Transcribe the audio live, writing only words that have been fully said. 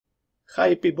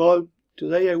Hi people,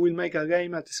 today I will make a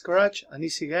game at Scratch, an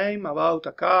easy game about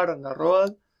a car and a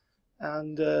road,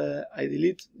 and I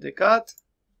delete the cat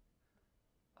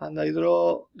and I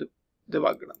draw the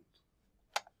background.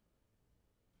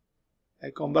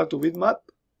 I convert to bitmap,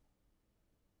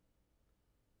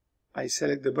 I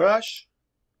select the brush,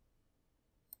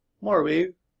 more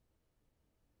big,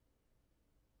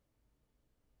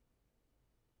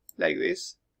 like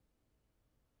this,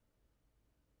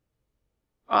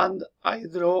 and I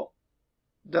draw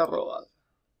the road.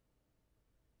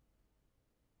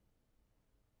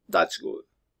 That's good.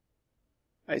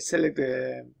 I select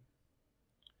the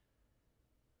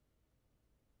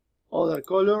other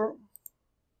color,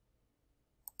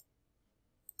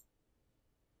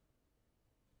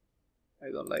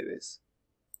 I don't like this.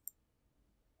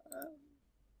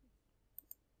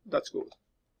 That's good.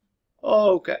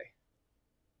 Okay.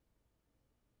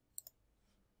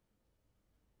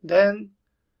 Then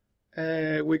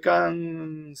we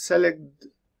can select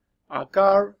a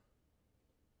car,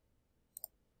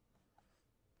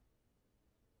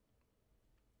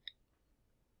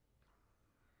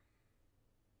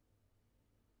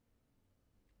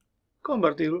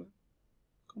 convertible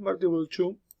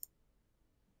 2,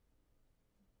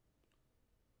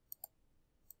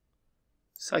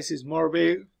 size is more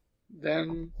big,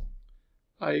 then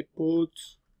I put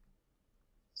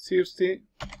 30,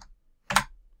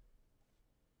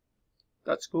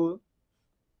 that's good,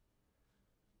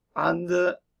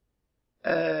 and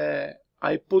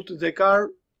I put the car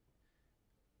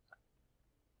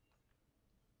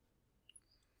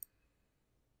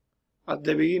at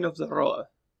the beginning of the road.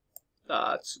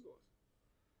 That's good.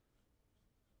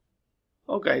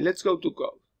 Okay, let's go to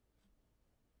code.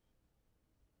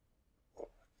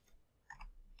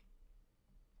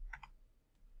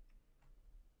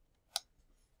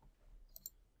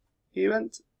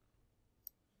 Event,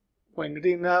 when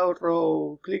green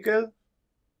arrow clicked,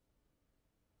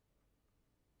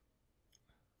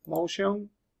 motion,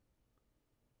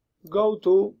 go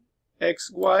to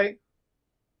X, Y,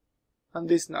 and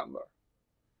this number.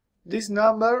 This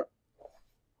number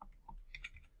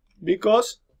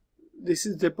because this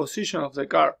is the position of the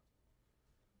car.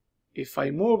 If I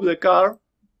move the car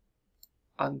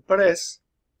and press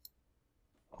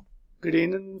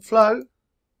green flag,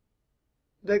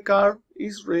 the car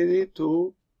is ready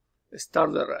to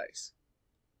start the race.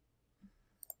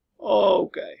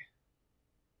 Okay.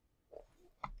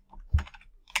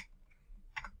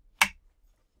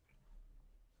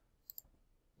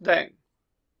 Then,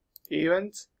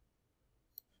 event,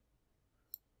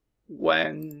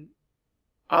 when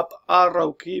up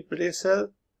arrow key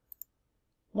pressed,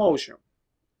 motion.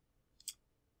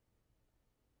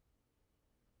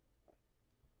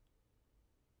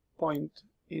 Point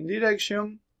in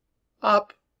direction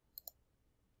up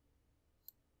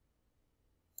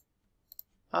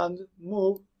and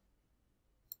move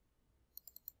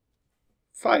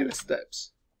 5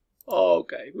 steps.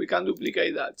 Okay, we can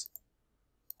duplicate that.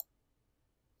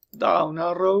 Down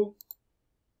arrow,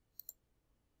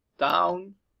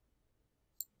 down,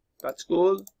 that's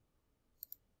good.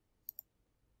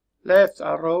 Left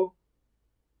arrow,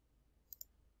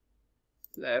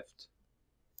 left,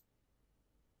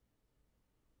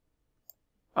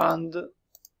 and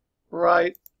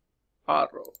right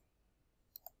arrow.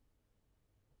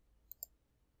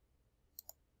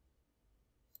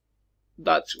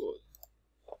 That's good.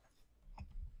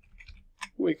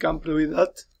 We can play with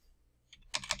that.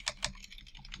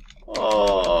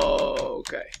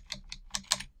 Okay.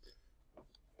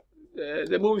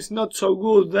 The move is not so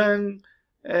good, then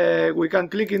we can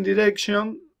click in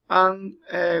direction and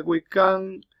we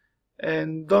can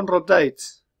don't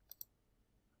rotate.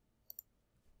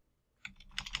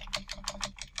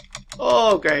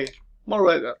 Okay, more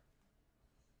better.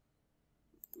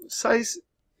 Size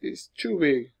is too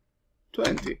big,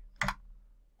 20.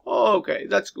 Okay,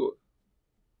 that's good.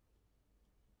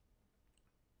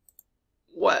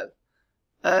 Well,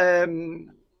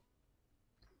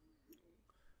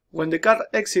 when the car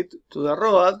exits to the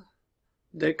road,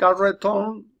 the car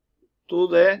returns to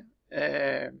the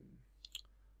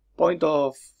point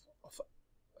to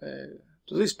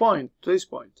this point.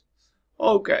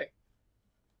 Okay,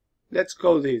 let's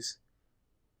code this.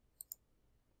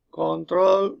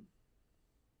 Control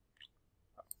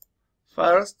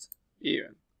first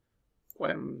even.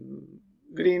 When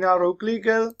green arrow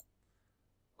clicked,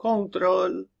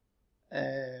 control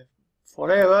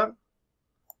forever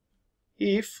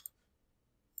if,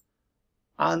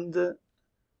 and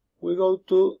we go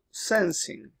to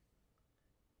sensing.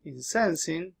 In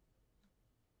sensing,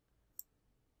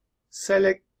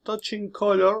 select touching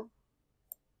color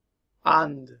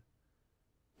and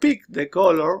pick the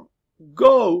color,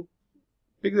 go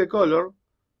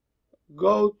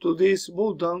to this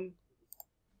button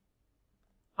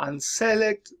and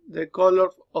select the color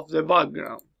of the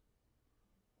background.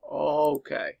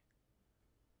 Okay.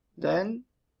 Then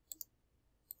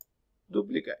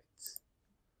duplicate.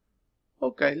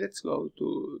 Okay, let's go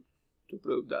to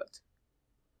prove that.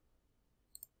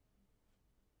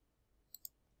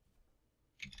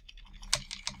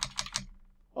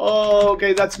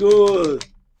 Okay, that's good.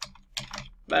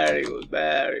 Very good,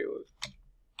 very good.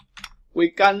 We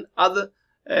can add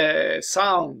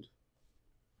sound,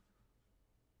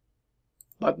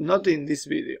 but not in this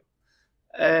video.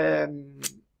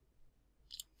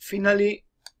 Finally,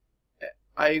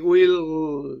 I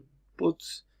will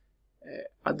put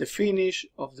at the finish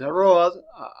of the road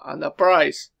and a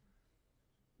price.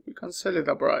 We can select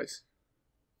a price.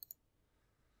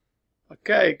 A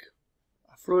cake,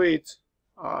 a fruit,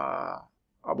 a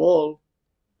ball,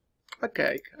 a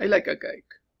cake. I like a cake.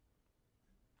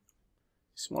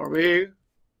 It's more big.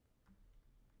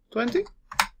 20?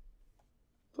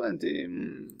 20.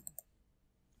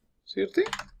 30?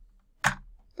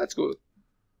 That's good.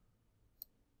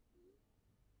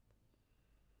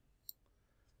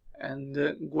 And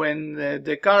when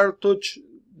the car touch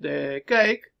the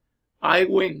cake, I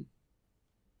win.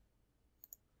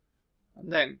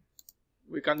 And then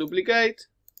we can duplicate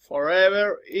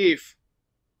forever if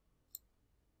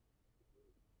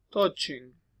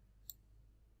touching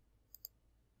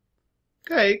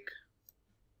cake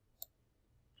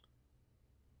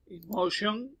in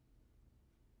motion,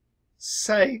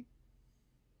 say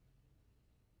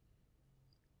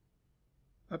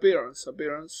appearance,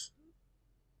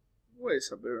 where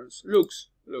is appearance? Looks,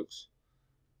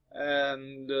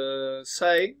 and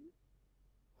say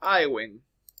I win.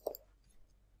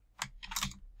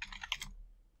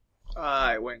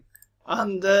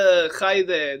 And hide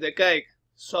the cake,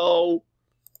 so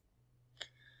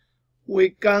we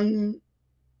can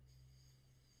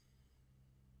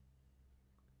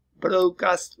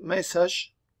broadcast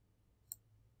message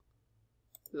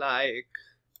like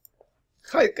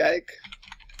hi cake.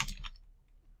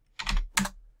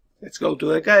 Let's go to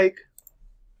the cake.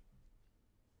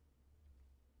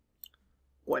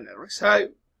 When I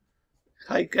receive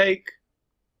hi cake,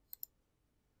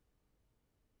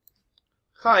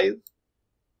 hide,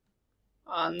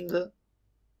 and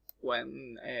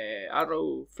when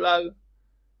arrow flag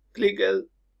clicked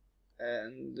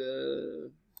and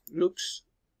looks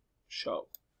show.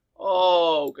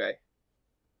 Okay.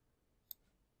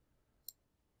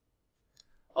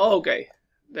 Okay,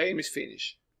 the game is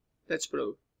finished. Let's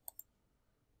prove.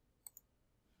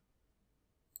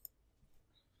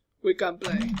 We can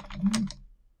play.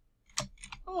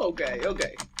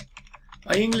 Okay.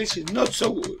 My English is not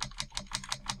so good,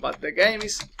 but the game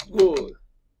is good.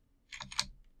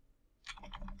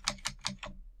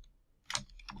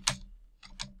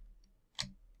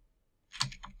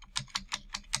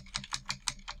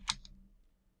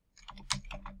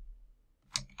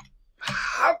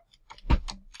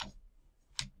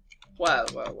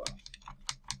 Well.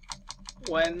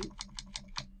 When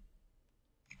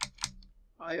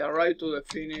I arrive to the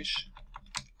finish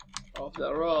of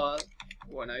the road,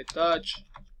 when I touch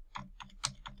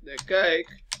the cake,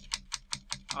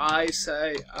 I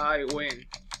say I win.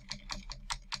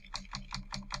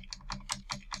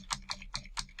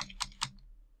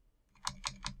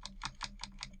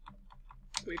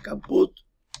 We can put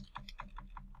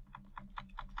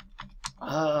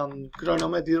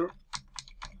chronometer,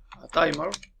 a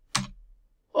timer.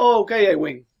 Okay, I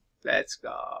win. Let's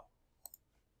go.